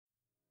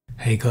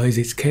Hey guys,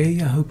 it's Kay.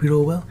 I hope you're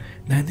all well.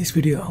 Now in this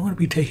video, I'm going to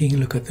be taking a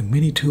look at the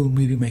MiniTool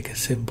MovieMaker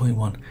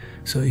 7.1.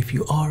 So if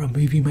you are a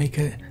movie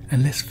maker,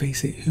 and let's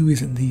face it, who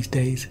isn't these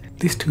days,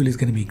 this tool is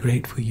going to be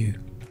great for you.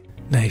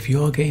 Now if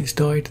you are getting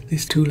started,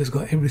 this tool has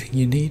got everything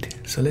you need.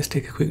 So let's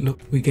take a quick look.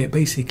 We get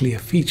basically a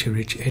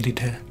feature-rich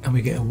editor, and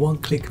we get a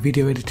one-click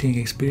video editing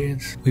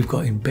experience. We've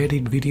got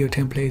embedded video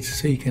templates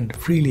so you can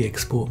freely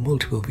export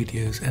multiple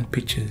videos and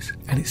pictures,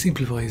 and it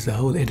simplifies the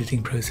whole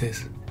editing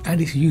process,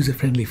 and it's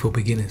user-friendly for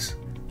beginners.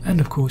 And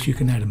of course you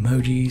can add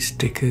emojis,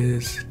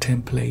 stickers,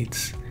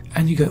 templates,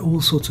 and you get all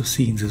sorts of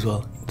scenes as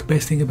well. The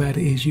best thing about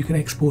it is you can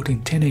export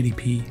in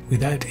 1080p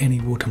without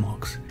any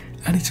watermarks,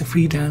 and it's a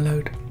free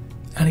download,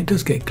 and it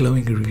does get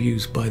glowing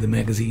reviews by the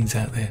magazines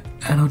out there.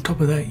 And on top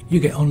of that,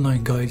 you get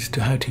online guides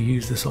to how to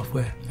use the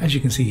software. As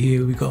you can see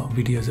here, we've got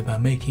videos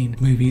about making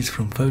movies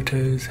from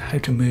photos, how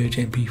to merge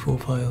MP4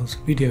 files,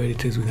 video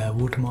editors without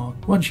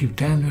watermark. Once you've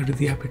downloaded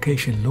the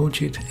application,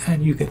 launch it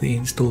and you get the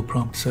install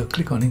prompt. So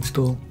click on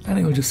install and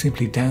it will just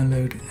simply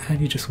download, and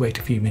you just wait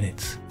a few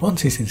minutes.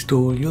 Once it's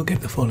installed, you'll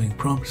get the following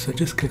prompt. So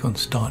just click on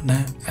start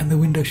now and the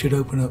window should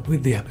open up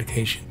with the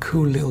application.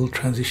 Cool little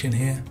transition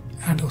here,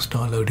 and it'll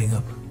start loading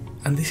up.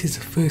 And this is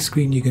the first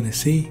screen you're going to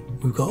see.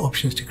 We've got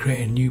options to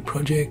create a new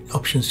project,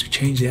 options to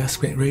change the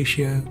aspect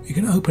ratio. You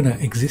can open an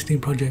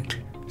existing project.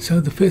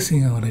 So the first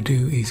thing I want to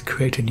do is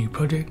create a new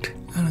project,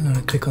 and I'm going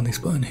to click on this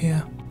button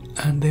here,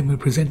 and then we're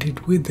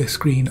presented with the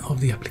screen of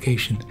the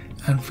application.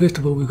 And first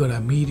of all, we've got our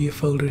media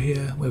folder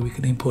here where we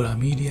can import our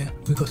media.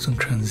 We've got some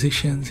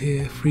transitions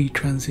here, free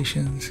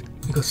transitions.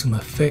 We've got some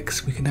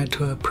effects we can add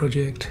to our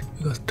project.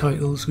 We've got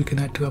titles we can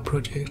add to our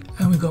project.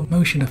 And we've got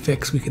motion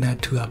effects we can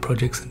add to our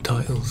projects and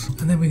titles.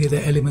 And then we get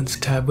the elements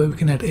tab where we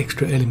can add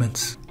extra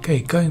elements.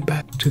 Okay, going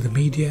back to the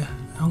media,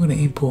 I'm going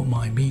to import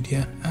my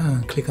media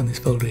and click on this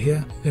folder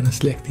here. I'm going to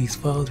select these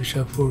files which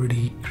I've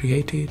already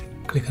created.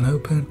 Click on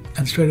open,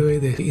 and straight away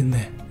they're in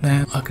there.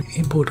 Now I can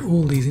import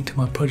all these into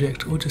my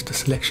project or just a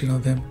selection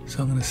of them.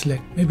 So I'm going to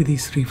select maybe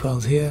these 3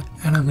 files here,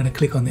 and I'm going to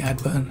click on the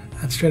add button,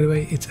 and straight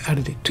away it's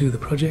added it to the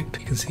project.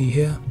 You can see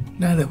here.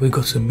 Now that we've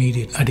got some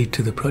media added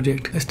to the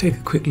project, let's take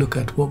a quick look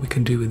at what we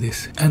can do with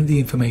this and the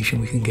information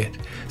we can get.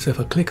 So if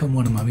I click on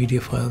one of my media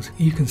files,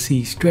 you can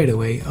see straight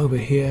away over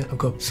here I've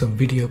got some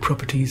video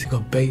properties. I've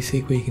got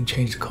basic where you can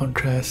change the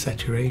contrast,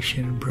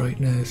 saturation,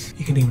 brightness.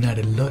 You can even add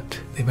a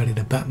LUT. They've added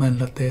a Batman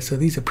LUT there. So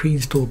these are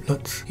pre-installed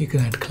LUTs. You can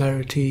add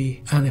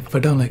clarity, and if I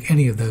don't like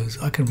any of those,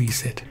 I can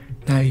reset.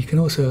 Now you can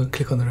also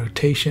click on the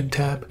rotation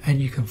tab and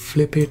you can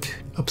flip it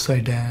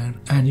upside down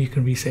and you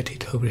can reset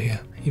it over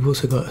here. You've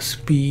also got a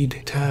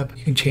speed tab.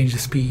 You can change the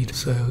speed.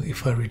 So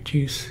if I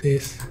reduce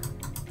this,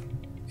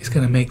 it's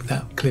going to make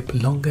that clip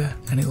longer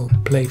and it will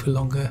play for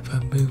longer. If I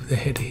move the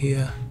head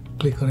here,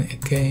 click on it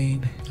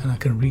again, and I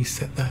can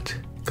reset that.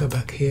 Go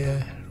back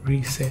here,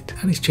 reset,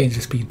 and it's changed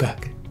the speed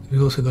back.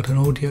 We've also got an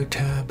audio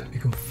tab. You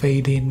can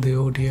fade in the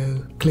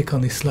audio. Click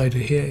on this slider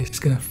here. It's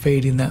going to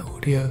fade in that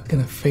audio. It's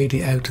going to fade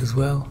it out as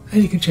well.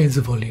 And you can change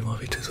the volume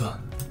of it as well.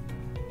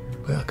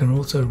 But I can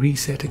also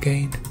reset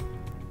again.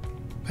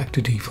 Back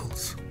to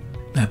defaults.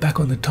 Now back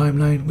on the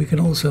timeline, we can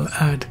also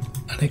add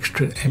an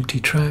extra empty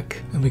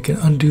track, and we can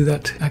undo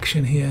that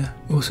action here.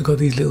 We've also got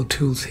these little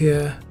tools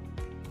here.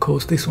 Of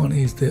course, this one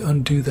is the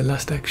undo the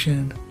last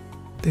action.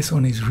 This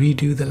one is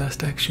redo the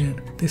last action.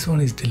 This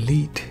one is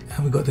delete,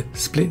 and we've got the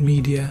split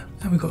media,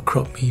 and we've got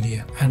crop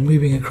media. And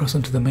moving across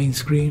onto the main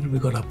screen,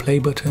 we've got our play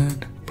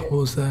button,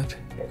 pause that.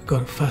 We've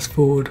got fast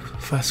forward,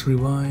 fast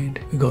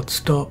rewind. We've got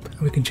stop, and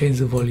we can change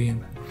the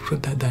volume,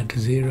 put that down to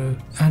 0.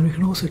 And we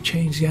can also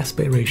change the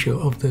aspect ratio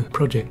of the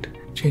project.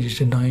 Change it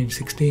to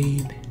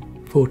 9:16,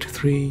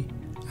 4:3,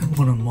 and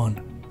 1:1.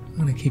 I'm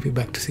going to keep it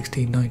back to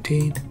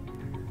 16:19.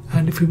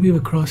 And if we move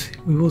across,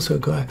 we've also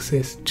got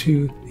access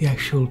to the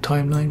actual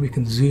timeline. We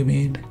can zoom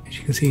in. As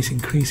you can see, it's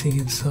increasing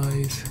in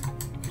size.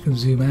 We can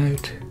zoom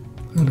out.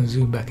 I'm going to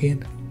zoom back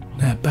in.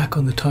 Now back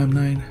on the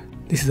timeline,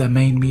 this is our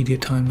main media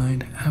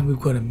timeline, and we've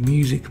got a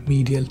music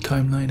media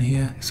timeline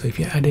here. So if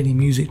you add any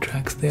music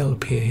tracks, they'll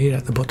appear here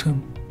at the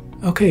bottom.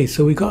 Okay,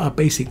 so we got our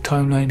basic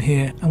timeline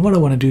here, and what I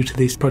want to do to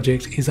this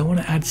project is I want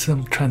to add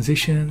some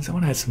transitions, I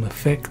want to add some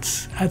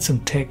effects, add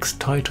some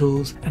text,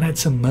 titles, and add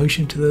some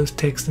motion to those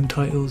text and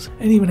titles,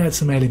 and even add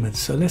some elements.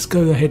 So let's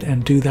go ahead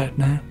and do that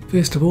now.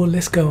 First of all,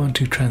 let's go on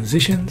to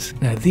transitions.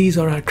 Now these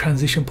are our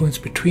transition points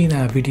between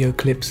our video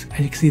clips,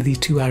 and you can see these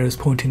 2 arrows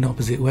pointing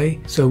opposite way.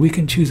 So we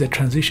can choose a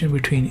transition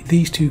between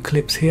these 2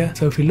 clips here.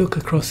 So if we look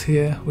across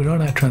here, we're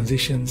on our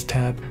transitions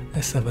tab.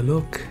 Let's have a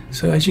look.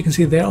 So as you can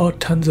see, there are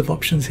tons of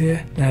options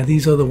here. Now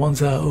these are the ones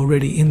that are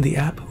already in the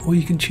app, or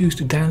you can choose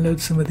to download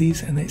some of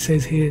these, and it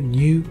says here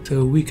new.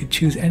 So we could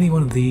choose any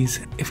one of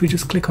these. If we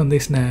just click on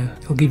this now,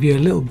 it'll give you a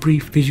little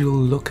brief visual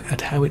look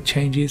at how it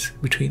changes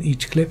between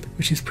each clip,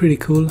 which is pretty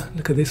cool.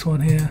 Look at this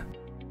one here,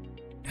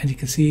 and you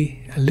can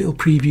see a little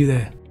preview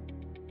there.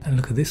 And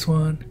look at this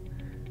one,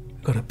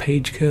 we've got a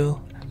page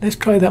curl. Let's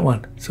try that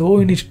one. So all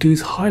we need to do is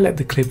highlight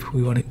the clip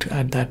we want it to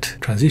add that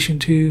transition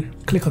to,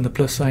 click on the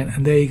plus sign,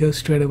 and there you go,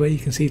 straight away you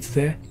can see it's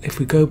there. If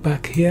we go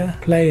back here,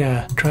 play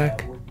our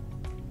track,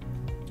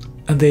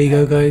 And there you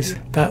go guys,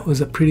 that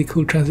was a pretty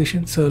cool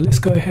transition. So let's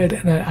go ahead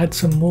and add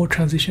some more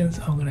transitions.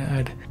 I'm going to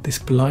add this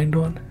blind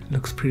one,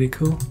 looks pretty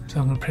cool. So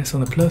I'm going to press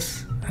on the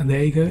plus and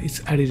there you go,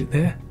 it's added it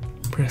there.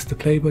 Press the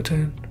play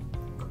button.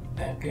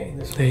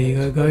 There you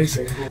go guys,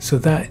 so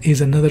that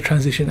is another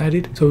transition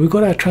added. So we've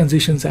got our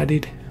transitions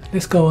added.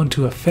 Let's go on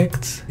to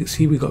effects. You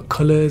see we got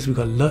colors, we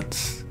got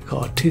LUTs, we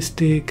got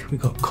artistic, we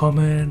got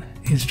common,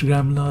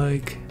 Instagram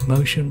like,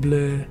 motion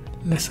blur.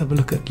 Let's have a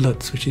look at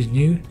LUTs, which is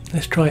new.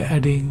 Let's try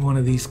adding one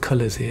of these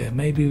colors here.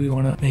 Maybe we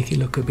want to make it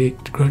look a bit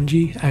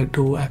grungy,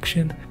 outdoor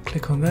action.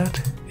 Click on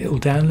that, it'll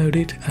download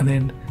it, and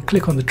then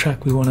click on the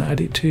track we want to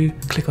add it to.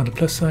 Click on the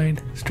plus sign,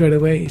 straight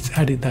away it's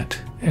added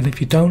that. And if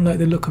you don't like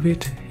the look of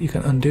it, you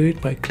can undo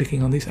it by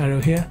clicking on this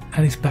arrow here,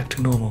 and it's back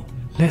to normal.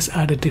 Let's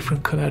add a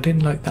different color. I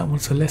didn't like that one,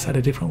 so let's add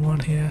a different one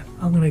here.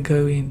 I'm going to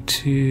go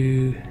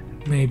into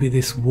maybe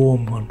this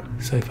warm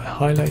one. So if I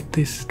highlight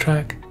this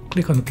track,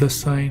 click on the plus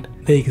sign,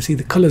 there you can see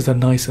the colors are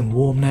nice and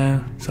warm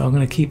now, so I'm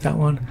going to keep that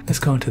one. Let's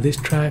go into this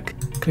track,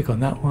 click on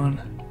that one,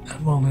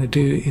 and what I'm going to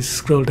do is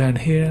scroll down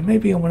here.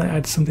 Maybe I want to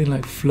add something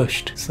like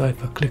flushed, so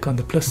if I click on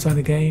the plus sign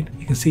again,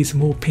 you can see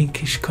some more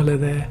pinkish color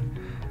there,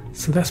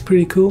 so that's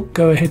pretty cool.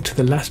 Go ahead to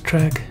the last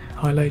track,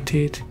 highlight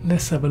it.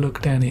 Let's have a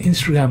look down here,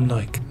 Instagram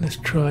like. Let's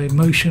try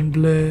motion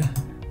blur,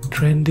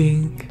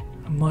 trending.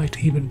 I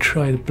might even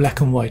try the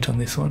black and white on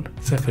this one.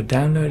 So if I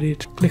download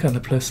it, click on the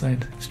plus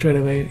sign, straight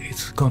away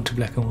it's gone to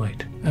black and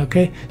white.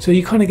 Okay, so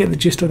you kind of get the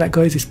gist of that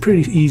guys. It's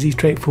pretty easy,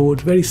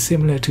 straightforward, very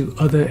similar to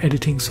other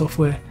editing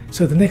software.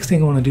 So the next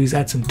thing I want to do is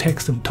add some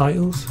text and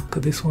titles. Look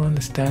at this one,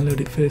 let's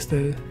download it first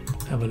though,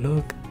 have a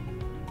look.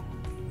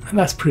 And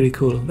that's pretty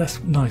cool,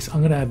 that's nice. I'm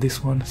going to add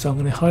this one, so I'm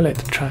going to highlight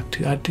the track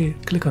to add to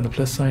it, click on the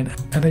plus sign,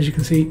 and as you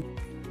can see,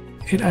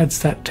 it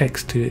adds that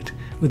text to it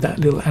with that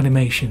little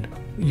animation.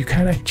 You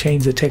can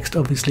change the text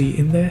obviously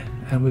in there,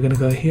 and we're going to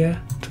go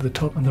here to the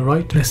top on the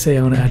right. Let's say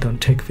I want to add on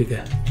tech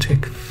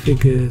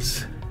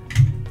figures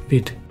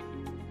vid,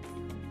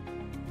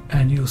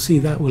 and you'll see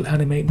that will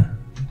animate.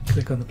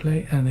 Click on the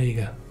play and there you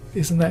go.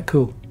 Isn't that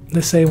cool?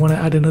 Let's say I want to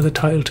add another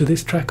title to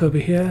this track over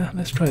here.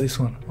 Let's try this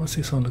one. What's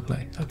this one look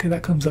like? Okay,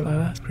 that comes up like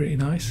that. It's pretty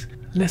nice.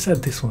 Let's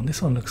add this one.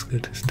 This one looks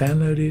good. Let's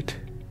download it,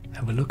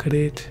 have a look at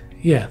it.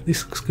 Yeah,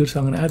 this looks good, so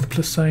I'm going to add the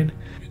plus sign.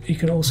 You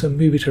can also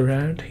move it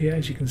around here,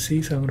 as you can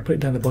see, so I'm going to put it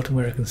down the bottom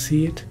where I can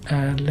see it,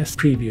 and let's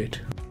preview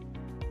it.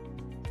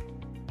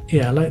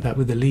 Yeah, I like that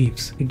with the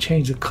leaves. You can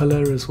change the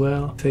color as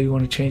well. So you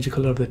want to change the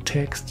color of the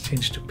text,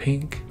 change to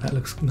pink. That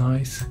looks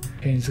nice.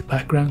 Change the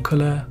background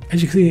color.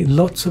 As you can see,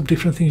 lots of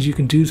different things you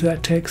can do to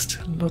that text.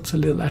 Lots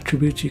of little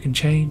attributes you can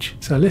change.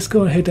 So let's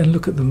go ahead and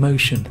look at the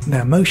motion.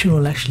 Now, motion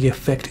will actually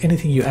affect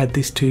anything you add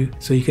this to.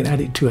 So you can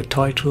add it to a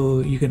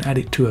title, you can add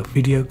it to a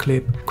video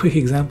clip. Quick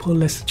example,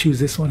 let's choose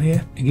this one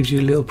here. It gives you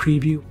a little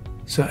preview.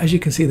 So as you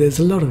can see, there's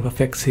a lot of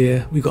effects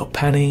here. We've got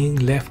panning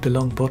left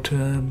along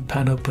bottom,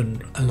 pan up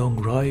and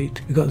along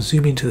right. We've got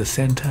zoom into the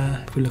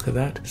center, if we look at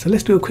that. So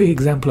let's do a quick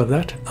example of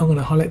that. I'm going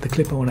to highlight the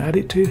clip I want to add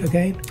it to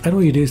again. And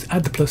all you do is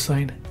add the plus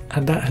sign,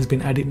 and that has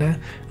been added now.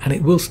 And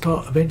it will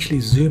start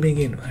eventually zooming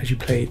in as you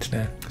play it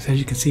now. So as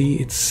you can see,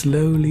 it's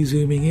slowly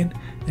zooming in.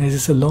 And as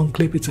it's a long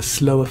clip, it's a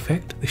slow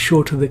effect. The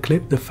shorter the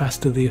clip, the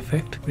faster the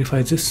effect. But if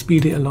I just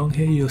speed it along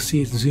here, you'll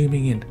see it's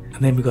zooming in.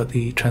 And then we've got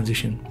the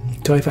transition.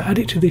 So if I add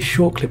it to this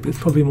short clip, it's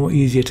probably more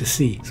easier to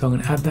see. So I'm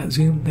going to add that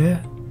zoom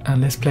there,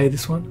 and let's play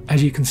this one.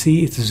 As you can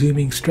see, it's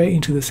zooming straight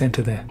into the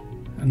center there.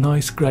 A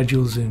nice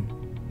gradual zoom.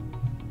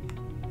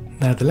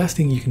 Now the last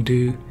thing you can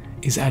do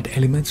is add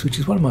elements, which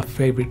is one of my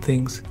favorite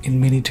things in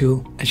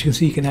MiniTool. As you can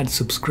see, you can add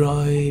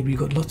subscribe. You've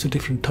got lots of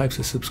different types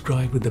of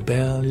subscribe with the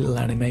bell, little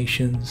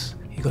animations.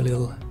 You got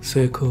little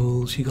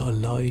circles, you got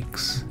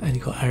likes, and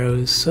you got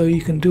arrows, so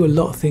you can do a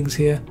lot of things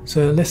here.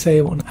 So let's say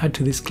I want to add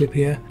to this clip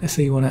here. Let's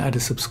say you want to add a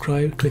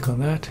subscribe, click on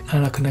that,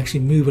 and I can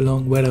actually move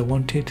along where I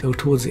want it. So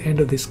towards the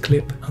end of this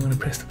clip, I'm going to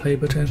press the play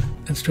button,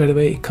 and straight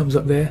away it comes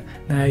up there.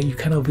 Now you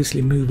can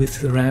obviously move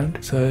this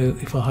around, so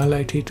if I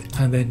highlight it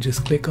and then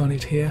just click on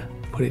it here,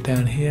 put it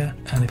down here,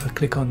 and if I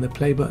click on the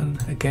play button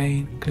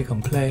again, click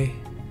on play.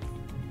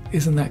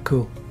 Isn't that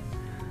cool?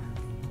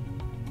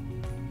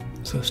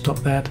 So stop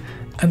that.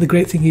 And the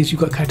great thing is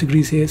you've got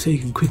categories here, so you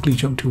can quickly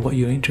jump to what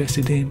you're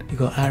interested in. You've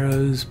got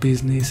arrows,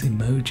 business,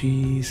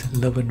 emojis,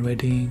 love and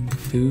wedding,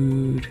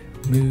 food,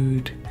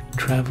 mood,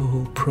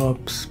 travel,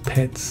 props,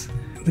 pets.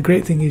 The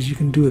great thing is you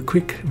can do a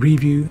quick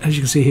review. As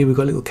you can see here, we've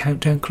got a little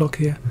countdown clock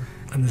here,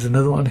 and there's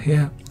another one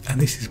here, and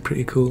this is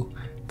pretty cool.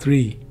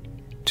 3,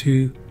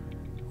 2,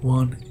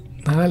 1.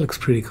 Now that looks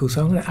pretty cool,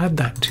 so I'm going to add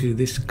that to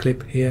this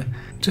clip here,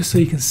 just so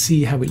you can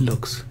see how it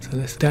looks. So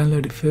let's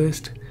download it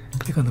first,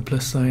 click on the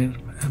plus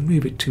sign, and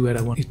move it to where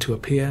I want it to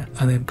appear,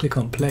 and then click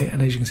on play,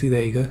 and as you can see,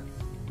 there you go.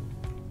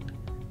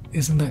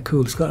 Isn't that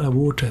cool? It's got a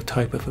water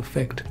type of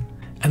effect.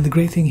 And the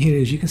great thing here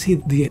is you can see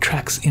the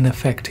tracks in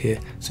effect here,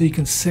 so you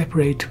can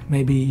separate.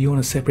 Maybe you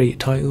want to separate your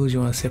titles, you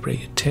want to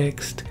separate your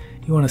text,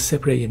 you want to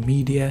separate your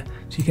media,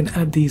 so you can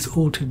add these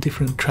all to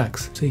different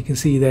tracks. So you can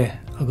see there,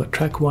 I've got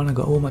track 1, I've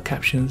got all my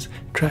captions,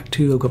 track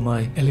 2, I've got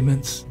my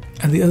elements,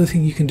 And the other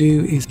thing you can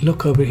do is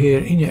look over here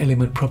in your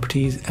element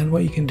properties, and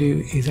what you can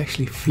do is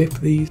actually flip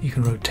these. You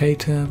can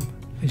rotate them.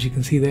 As you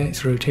can see there,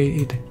 it's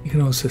rotated. You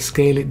can also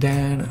scale it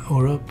down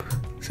or up.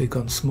 So you've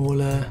gone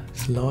smaller,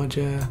 it's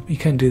larger. You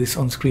can do this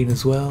on screen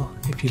as well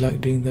if you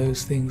like doing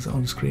those things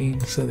on screen.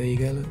 So there you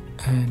go, look.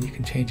 And you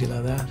can change it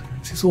like that.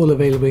 This is all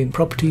available in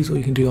properties, or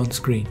you can do on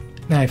screen.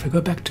 Now if I go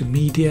back to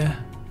media,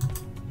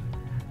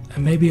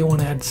 and maybe I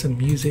want to add some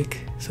music.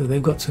 So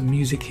they've got some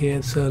music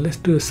here. So let's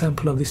do a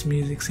sample of this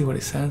music, see what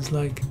it sounds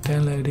like.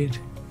 Download it,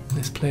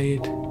 let's play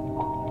it.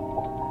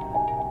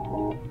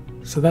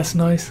 So that's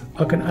nice.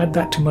 I can add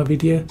that to my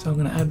video. So I'm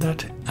going to add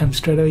that, and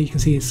straight away you can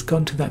see it's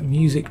gone to that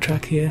music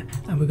track here,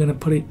 and we're going to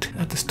put it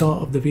at the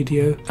start of the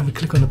video, and we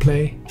click on the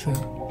play. So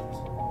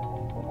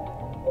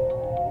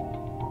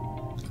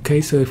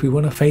okay, so if we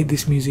want to fade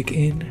this music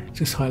in,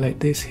 just highlight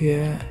this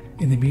here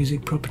in the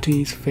music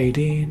properties, fade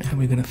in, and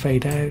we're going to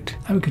fade out,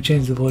 and we can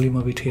change the volume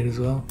of it here as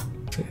well.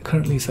 So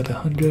currently it's at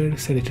 100,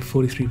 set it to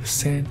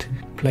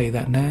 43%, play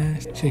that now,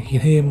 so you can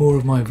hear more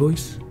of my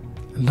voice.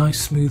 A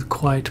nice smooth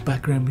quiet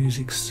background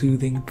music,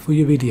 soothing for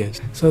your videos.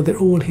 So they're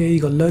all here,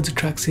 you got loads of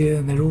tracks here,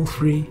 and they're all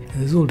free,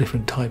 and there's all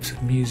different types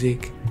of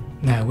music.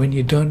 Now when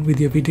you're done with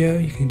your video,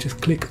 you can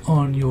just click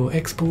on your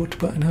export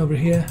button over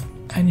here,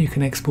 and you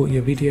can export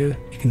your video.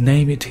 You can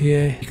name it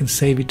here, you can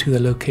save it to the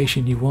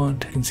location you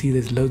want. You can see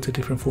there's loads of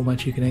different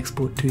formats you can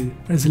export to.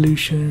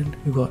 Resolution,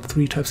 we've got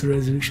 3 types of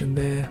resolution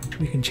there.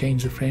 We can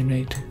change the frame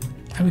rate,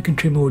 and we can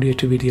trim audio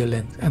to video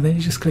length, and then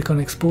you just click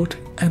on export,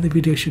 and the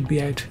video should be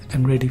out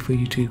and ready for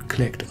you to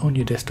collect on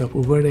your desktop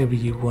or wherever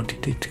you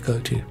wanted it to go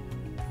to.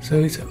 So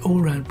it's an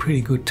all-round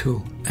pretty good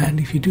tool, and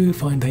if you do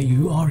find that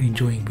you are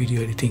enjoying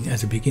video editing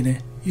as a beginner,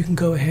 you can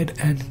go ahead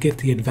and get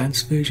the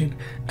advanced version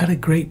at a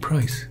great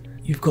price.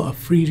 You've got a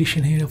free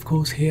edition here, of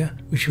course, here,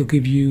 which will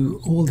give you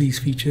all these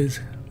features,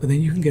 but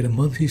then you can get a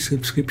monthly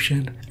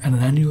subscription, and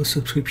an annual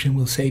subscription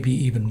will save you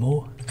even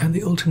more, and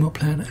the ultimate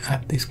plan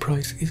at this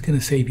price is going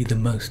to save you the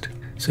most.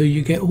 So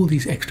you get all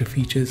these extra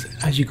features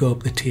as you go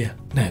up the tier.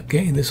 Now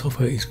getting the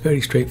software is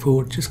very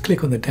straightforward. Just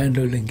click on the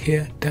download link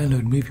here,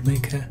 download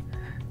MovieMaker,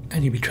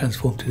 and you'll be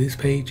transformed to this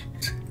page,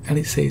 and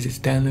it says it's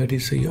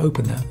downloaded, so you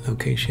open that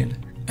location,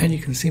 and you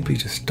can simply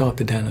just start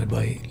the download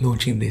by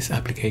launching this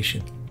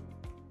application.